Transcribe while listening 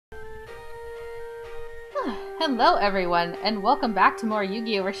Hello everyone, and welcome back to more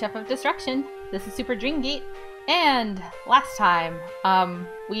Yu-Gi-Oh! Reshef of Destruction. This is Super Dreamgate, and last time,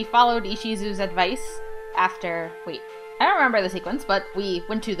 we followed Ishizu's advice after, wait, I don't remember the sequence, but we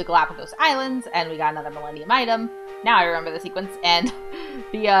went to the Galapagos Islands, and we got another Millennium item. Now I remember the sequence, and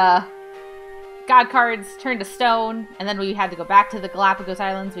the, God cards turned to stone, and then we had to go back to the Galapagos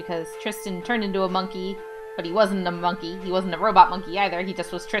Islands because Tristan turned into a monkey, but he wasn't a monkey. He wasn't a robot monkey either, he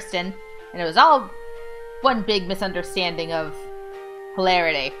just was Tristan, and it was all one big misunderstanding of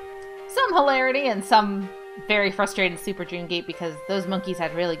hilarity. Some hilarity and some very frustrated Super Dreamgate because those monkeys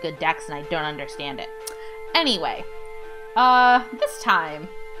had really good decks and I don't understand it. Anyway, this time,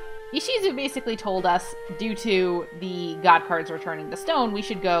 Ishizu basically told us, due to the God cards returning to stone, we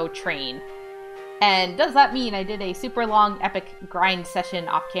should go train. And does that mean I did a super long epic grind session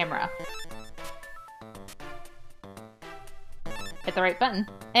off camera? Hit the right button.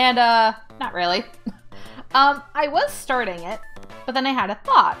 And, not really. I was starting it, but then I had a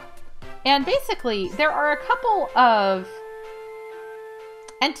thought. And basically, there are a couple of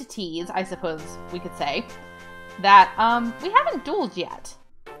entities, I suppose we could say, that, we haven't dueled yet.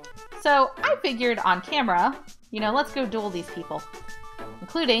 So I figured on camera, you know, let's go duel these people.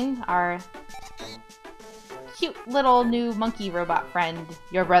 Including our cute little new monkey robot friend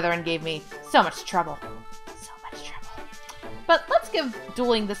your brethren gave me so much trouble. So much trouble. But let's give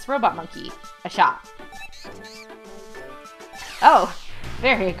dueling this robot monkey a shot. Oh,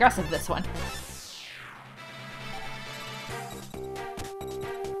 very aggressive, this one.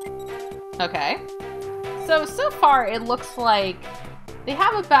 Okay. So far it looks like they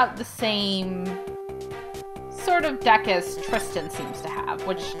have about the same sort of deck as Tristan seems to have,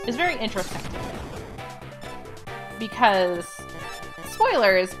 which is very interesting to me. Because,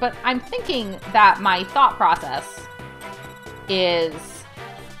 spoilers, but I'm thinking that my thought process is...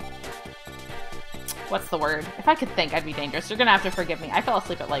 what's the word? If I could think, I'd be dangerous. You're gonna have to forgive me. I fell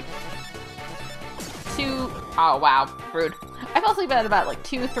asleep at like 2... oh, wow. Rude. I fell asleep at about like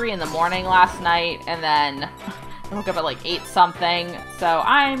 2, 3 in the morning last night, and then I woke up at like 8 something, so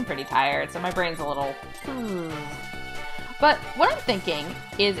I'm pretty tired, so my brain's a little... But what I'm thinking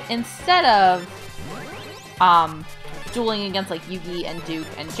is instead of dueling against like Yugi and Duke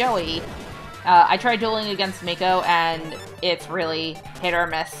and Joey, I tried dueling against Mako, and it's really hit or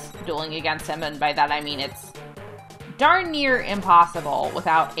miss dueling against him, and by that I mean it's darn near impossible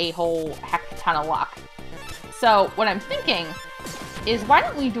without a whole heck ton of luck. So what I'm thinking is, why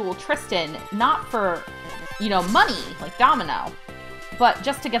don't we duel Tristan, not for, you know, money, like Domino, but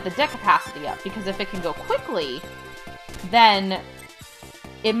just to get the deck capacity up, because if it can go quickly, then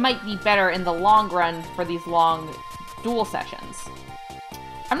it might be better in the long run for these long duel sessions.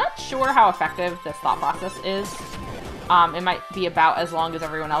 I'm not sure how effective this thought process is. It might be about as long as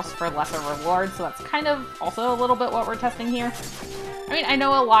everyone else for lesser reward, so that's kind of also a little bit what we're testing here. I mean, I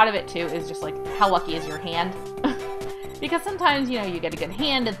know a lot of it, too, is just like, how lucky is your hand? Because sometimes, you know, you get a good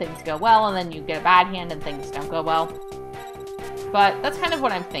hand and things go well, and then you get a bad hand and things don't go well. But that's kind of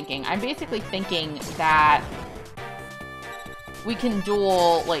what I'm thinking. I'm basically thinking that we can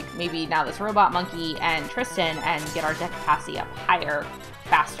duel, like, maybe now this Robot Monkey and Tristan and get our deck capacity up higher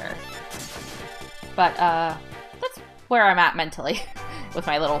faster. But, that's where I'm at mentally with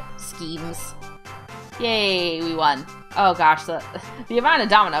my little schemes. Yay, we won. Oh gosh, the amount of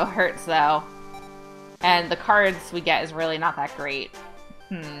Domino hurts, though. And the cards we get is really not that great.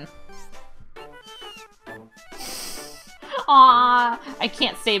 Aww, I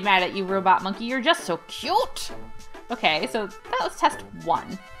can't stay mad at you, Robot Monkey. You're just so cute. Okay, so that was test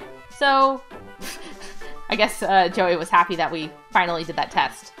 1. So, I guess Joey was happy that we finally did that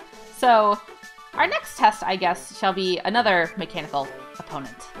test. So, our next test, I guess, shall be another mechanical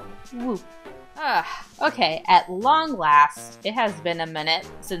opponent. Woo. Okay, at long last, it has been a minute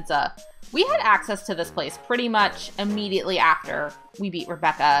since we had access to this place pretty much immediately after we beat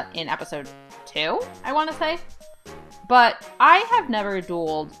Rebecca in episode 2, I want to say. But I have never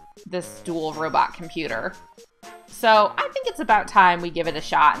dueled this dual robot computer. So I think it's about time we give it a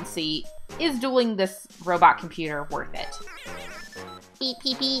shot and see, is dueling this robot computer worth it? Beep,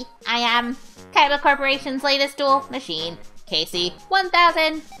 beep, beep. I am Kaiba Corporation's latest duel machine, Casey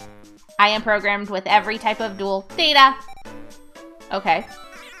 1000. I am programmed with every type of duel data. Okay.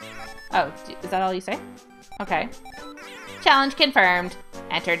 Oh, is that all you say? Okay. Challenge confirmed.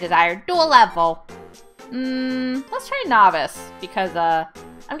 Enter desired duel level. Let's try Novice, because,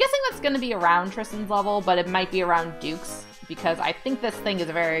 I'm guessing that's gonna be around Tristan's level, but it might be around Duke's, because I think this thing is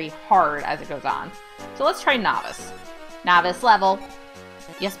very hard as it goes on. So let's try Novice. Novice level.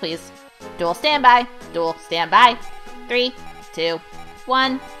 Yes, please. Duel standby. Duel standby. 3, 2,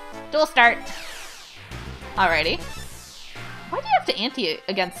 1. Duel start. Alrighty. Why do you have to ante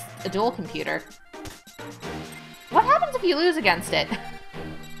against a duel computer? What happens if you lose against it?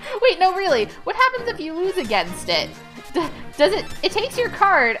 Wait, no, really. What happens if you lose against it? Does it... It takes your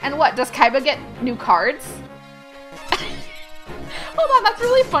card, and what? Does Kaiba get new cards? Hold on, that's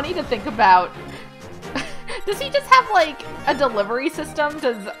really funny to think about. Does he just have, like, a delivery system?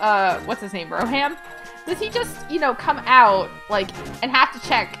 Does, what's his name, Roham? Does he just, you know, come out, like, and have to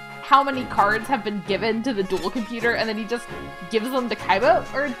check how many cards have been given to the duel computer, and then he just gives them to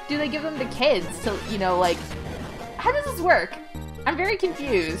Kaiba? Or do they give them to kids? So, you know, like, how does this work? I'm very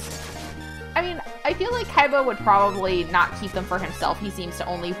confused. I mean, I feel like Kaiba would probably not keep them for himself. He seems to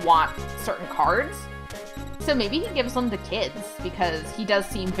only want certain cards. So maybe he gives them to kids, because he does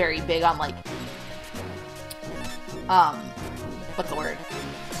seem very big on, like, what's the word?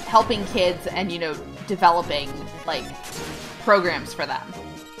 Helping kids and, you know, developing, like, programs for them.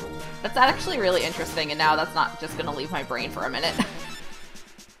 That's actually really interesting, and now that's not just gonna leave my brain for a minute.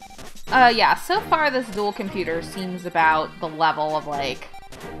 Yeah, so far this duel computer seems about the level of, like,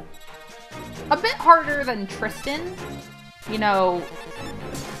 a bit harder than Tristan, you know,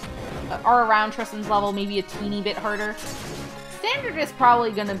 or around Tristan's level, maybe a teeny bit harder. Standard is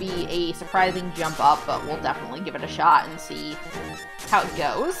probably going to be a surprising jump up, but we'll definitely give it a shot and see how it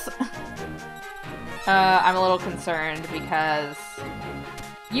goes. I'm a little concerned because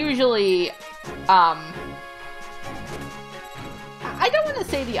usually, I don't want to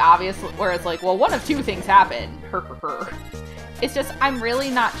say the obvious where it's like, well, one of two things happen. It's just, I'm really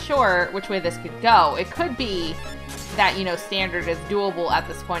not sure which way this could go. It could be that, you know, Standard is doable at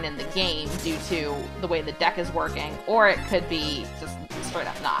this point in the game due to the way the deck is working, or it could be just straight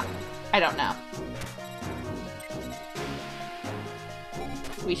up not. I don't know.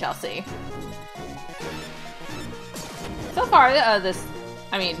 We shall see. So far, this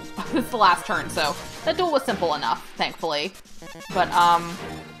is the last turn, so the duel was simple enough, thankfully. But,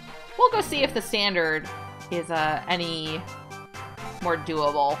 we'll go see if the Standard is, any more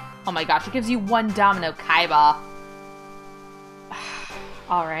doable. Oh my gosh, it gives you one domino, Kaiba.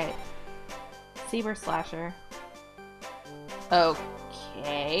 Alright. Saber Slasher.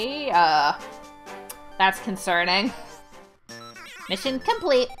 Okay, that's concerning. Mission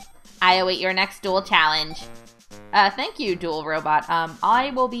complete. I await your next duel challenge. Thank you, Duel Robot.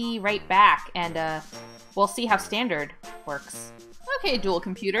 I will be right back, and, we'll see how Standard works. Okay, Duel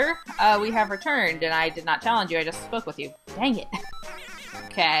Computer. We have returned, and I did not challenge you, I just spoke with you. Dang it.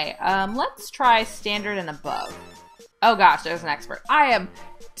 Okay, let's try Standard and above. Oh gosh, there's an expert. I am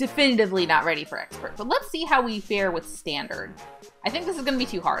definitively not ready for expert, but let's see how we fare with Standard. I think this is going to be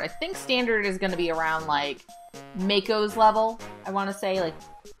too hard. I think Standard is going to be around, like, Mako's level, I want to say. Like,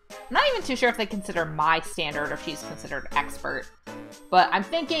 I'm not even too sure if they consider my Standard or if she's considered expert. But I'm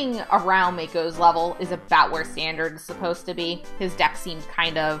thinking around Mako's level is about where Standard is supposed to be. His deck seemed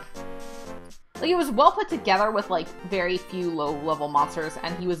kind of... like, it was well put together with, like, very few low-level monsters,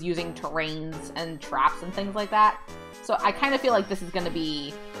 and he was using terrains and traps and things like that. So I kind of feel like this is going to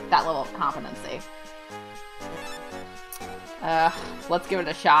be that level of competency. Let's give it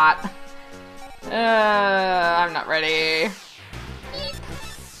a shot. I'm not ready. Eep.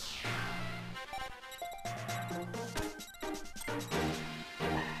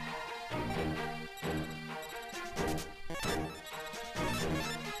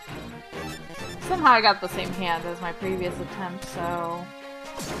 Somehow I got the same hand as my previous attempt, so...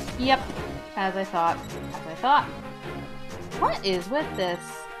 yep, as I thought. As I thought. What is with this?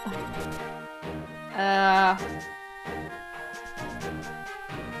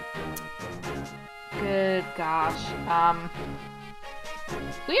 Good gosh.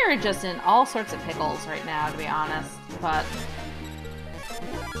 We are just in all sorts of pickles right now, to be honest, but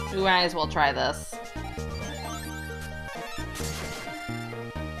we might as well try this.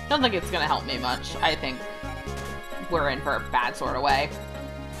 Don't think it's gonna help me much. I think we're in for a bad sort of way.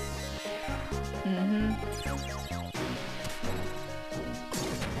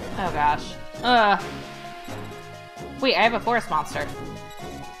 Oh gosh. Wait, I have a forest monster.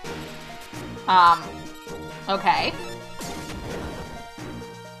 Okay.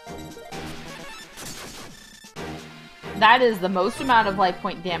 That is the most amount of life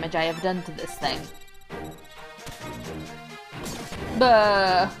point damage I have done to this thing.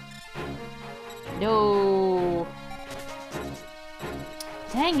 Buh. No.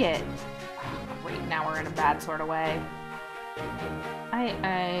 Dang it. Oh, great, now we're in a bad sort of way.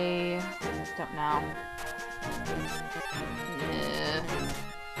 I don't know.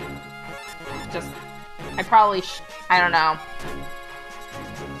 Just, I probably I don't know.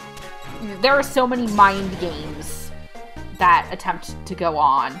 There are so many mind games that attempt to go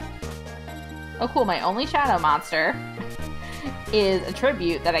on. Oh cool, my only shadow monster is a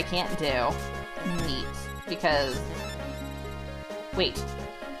tribute that I can't do. Neat. Because... Wait.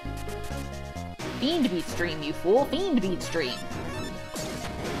 Fiend beat stream, you fool! Fiend beat stream!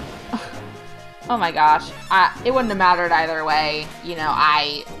 Oh my gosh. It wouldn't have mattered either way. You know,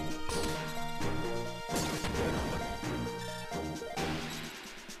 I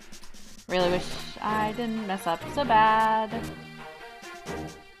really wish I didn't mess up so bad.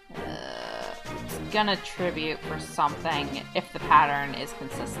 It's gonna tribute for something if the pattern is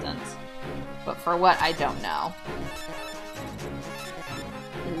consistent. But for what, I don't know.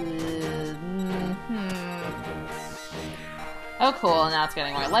 Oh cool, now it's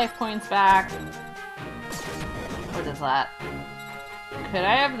getting more life points back. What is that? Could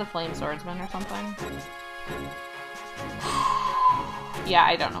I have the Flame Swordsman or something? Yeah,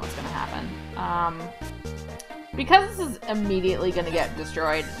 I don't know what's gonna happen. Because this is immediately gonna get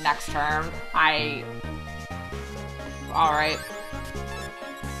destroyed next turn, Alright.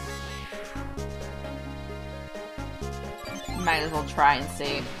 Might as well try and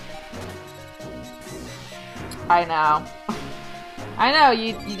see. I know. I know,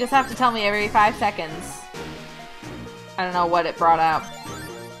 you just have to tell me every 5 seconds. I don't know what it brought out.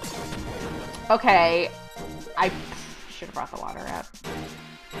 Okay. I should have brought the water out.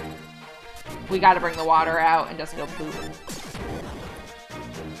 We gotta bring the water out and just go poop.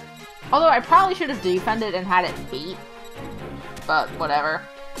 Although I probably should have defended and had it bait. But whatever.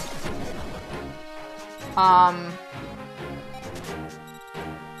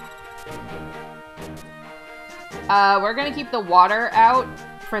 We're gonna keep the water out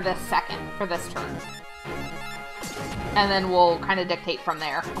for this turn. And then we'll kind of dictate from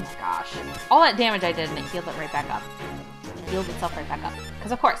there. Oh my gosh. All that damage I did and it healed it right back up. It healed itself right back up.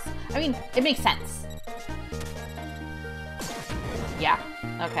 Because of course. I mean, it makes sense. Yeah.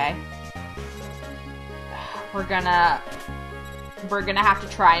 Okay. We're gonna have to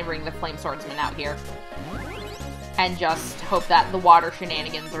try and bring the Flame Swordsman out here. And just hope that the water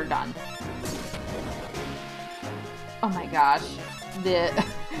shenanigans are done. Oh my gosh.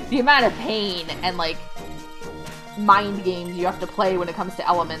 The amount of pain and, like, mind games you have to play when it comes to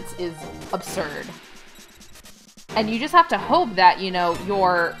elements is absurd. And you just have to hope that, you know,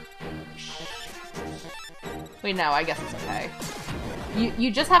 your... Wait, no, I guess it's okay.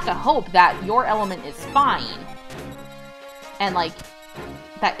 You just have to hope that your element is fine. And, like,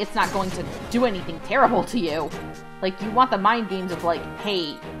 that it's not going to do anything terrible to you. Like, you want the mind games of, like,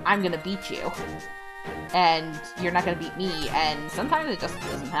 hey, I'm gonna beat you. And you're not gonna beat me, and sometimes it just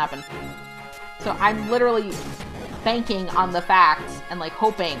doesn't happen. So I'm literally banking on the fact and, like,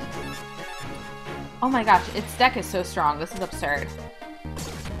 hoping. Oh my gosh, its deck is so strong. This is absurd.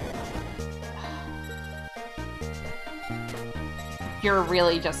 You're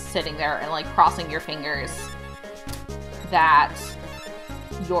really just sitting there and, like, crossing your fingers that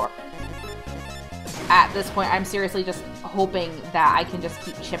you're... At this point, I'm seriously just hoping that I can just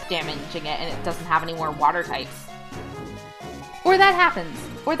keep chip damaging it and it doesn't have any more water types. Or that happens.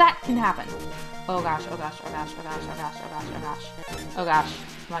 Or that can happen. Oh gosh, oh gosh, oh gosh, oh gosh, oh gosh, oh gosh, oh gosh. Oh gosh,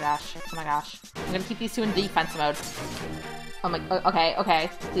 oh my gosh, oh my gosh. I'm gonna keep these two in defense mode. Oh my, okay, okay.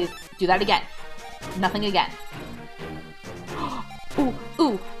 Please, do that again. Nothing again. Ooh,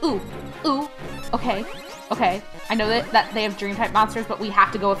 ooh, ooh, ooh. Okay, okay. I know that they have dream type monsters, but we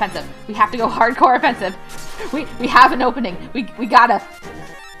have to go offensive. We have to go hardcore offensive. We have an opening. We gotta.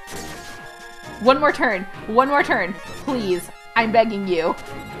 One more turn. One more turn. Please. I'm begging you.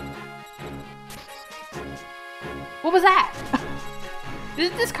 What was that?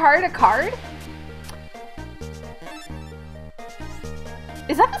 Did it discard a card?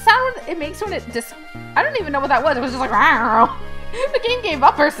 Is that the sound it makes when it I don't even know what that was. It was just like, rawr. The game gave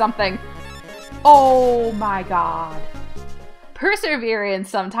up or something. Oh my god. Perseverance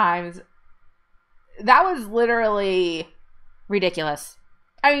sometimes. That was literally ridiculous.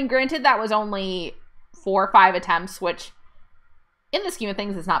 I mean, granted, that was only 4 or 5 attempts, which in the scheme of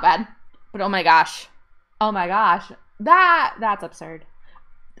things is not bad. But oh my gosh. Oh my gosh. That's absurd.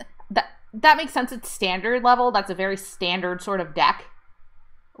 That makes sense. It's standard level. That's a very standard sort of deck.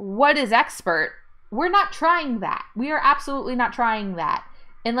 What is expert? We're not trying that. We are absolutely not trying that.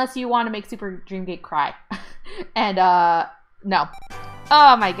 Unless you want to make Super Dreamgate cry. And, no.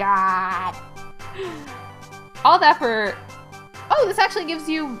 Oh my god. All that for... Oh, this actually gives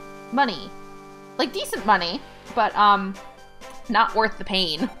you money. Like, decent money. But, not worth the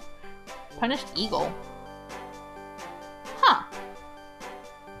pain. Punished Eagle. Huh.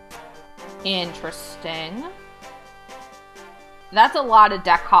 Interesting. That's a lot of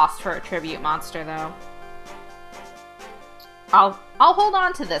deck cost for a tribute monster, though. I'll hold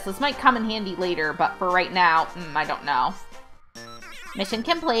on to this. This might come in handy later, but for right now, I don't know. Mission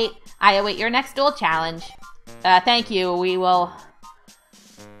complete. I await your next duel challenge. Thank you. We will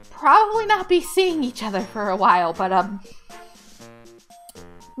probably not be seeing each other for a while, but,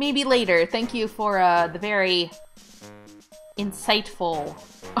 maybe later. Thank you for, the very insightful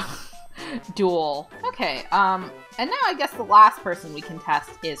duel. Okay, and now I guess the last person we can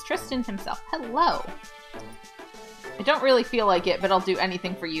test is Tristan himself. Hello. I don't really feel like it, but I'll do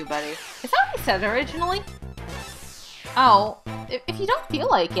anything for you, buddy. Is that what I said originally? Oh, if you don't feel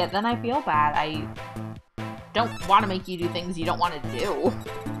like it, then I feel bad. I don't want to make you do things you don't want to do.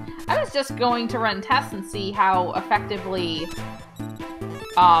 I was just going to run tests and see how effectively,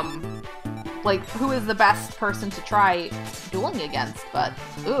 like, who is the best person to try dueling against, but,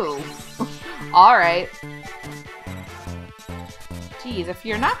 ooh. Alright. Jeez, if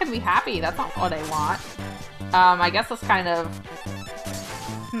you're not gonna be happy, that's not what I want. I guess that's kind of...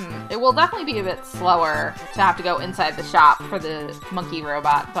 It will definitely be a bit slower to have to go inside the shop for the monkey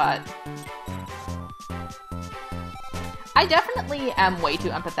robot, but... I definitely am way too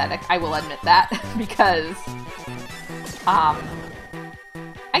empathetic, I will admit that, because...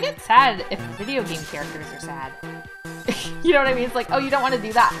 I get sad if video game characters are sad. You know what I mean? It's like, oh, you don't want to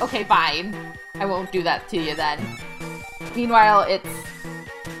do that? Okay, fine. I won't do that to you then. Meanwhile, it's...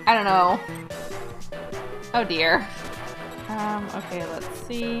 I don't know. Oh dear. Okay, let's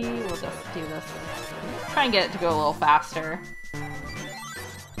see. We'll just do this. Try and get it to go a little faster.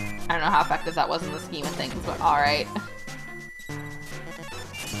 I don't know how effective that was in the scheme of things, but alright.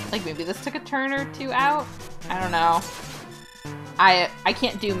 Like, maybe this took a turn or two out? I don't know. I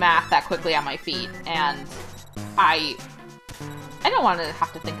can't do math that quickly on my feet, and I don't want to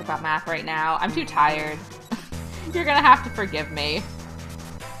have to think about math right now. I'm too tired. You're gonna have to forgive me.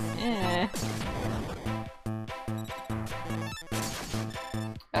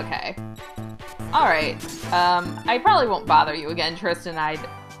 Okay. Alright. I probably won't bother you again, Tristan. I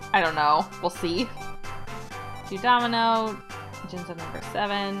don't know. We'll see. Do domino. Agenda number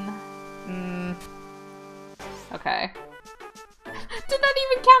 7. Okay. Did that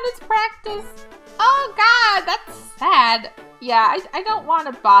even count as practice? Oh god, that's sad. Yeah, I don't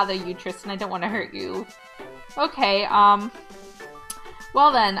want to bother you, Tristan. I don't want to hurt you. Okay,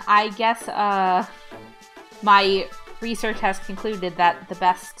 well then, I guess, my research has concluded that the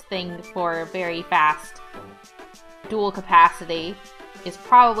best thing for very fast duel capacity is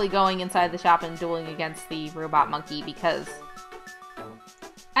probably going inside the shop and dueling against the robot monkey, because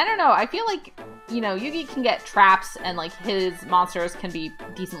I don't know, I feel like, you know, Yugi can get traps and, like, his monsters can be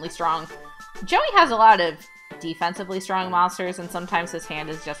decently strong. Joey has a lot of defensively strong monsters, and sometimes his hand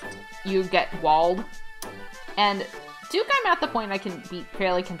is just, you get walled. And Duke, I'm at the point I can beat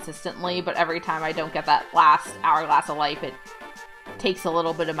fairly consistently, but every time I don't get that last hourglass of life, it takes a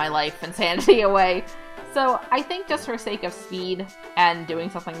little bit of my life and sanity away. So I think just for sake of speed and doing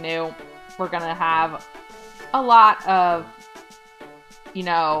something new, we're gonna have a lot of, you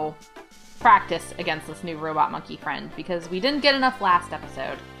know, practice against this new robot monkey friend, because we didn't get enough last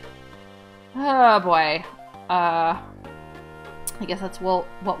episode. Oh boy. I guess that's what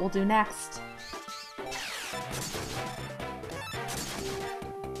we'll do next.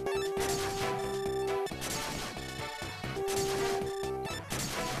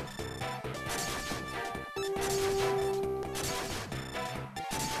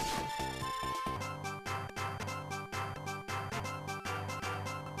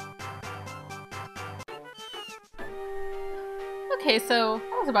 Okay, so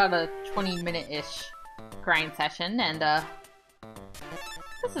that was about a 20-minute-ish grind session, and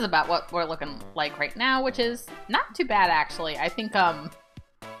this is about what we're looking like right now, which is not too bad, actually. I think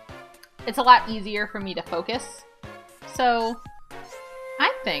it's a lot easier for me to focus, so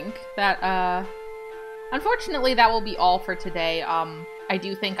I think that unfortunately that will be all for today. I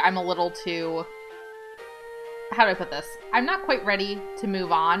do think I'm a little too, how do I put this? I'm not quite ready to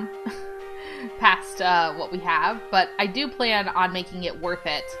move on past what we have, but I do plan on making it worth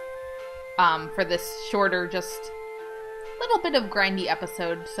it for this shorter, just little bit of grindy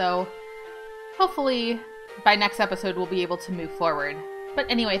episode, so hopefully by next episode we'll be able to move forward. But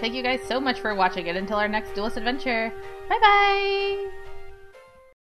anyway, thank you guys so much for watching it. Until our next Duelist adventure, bye bye!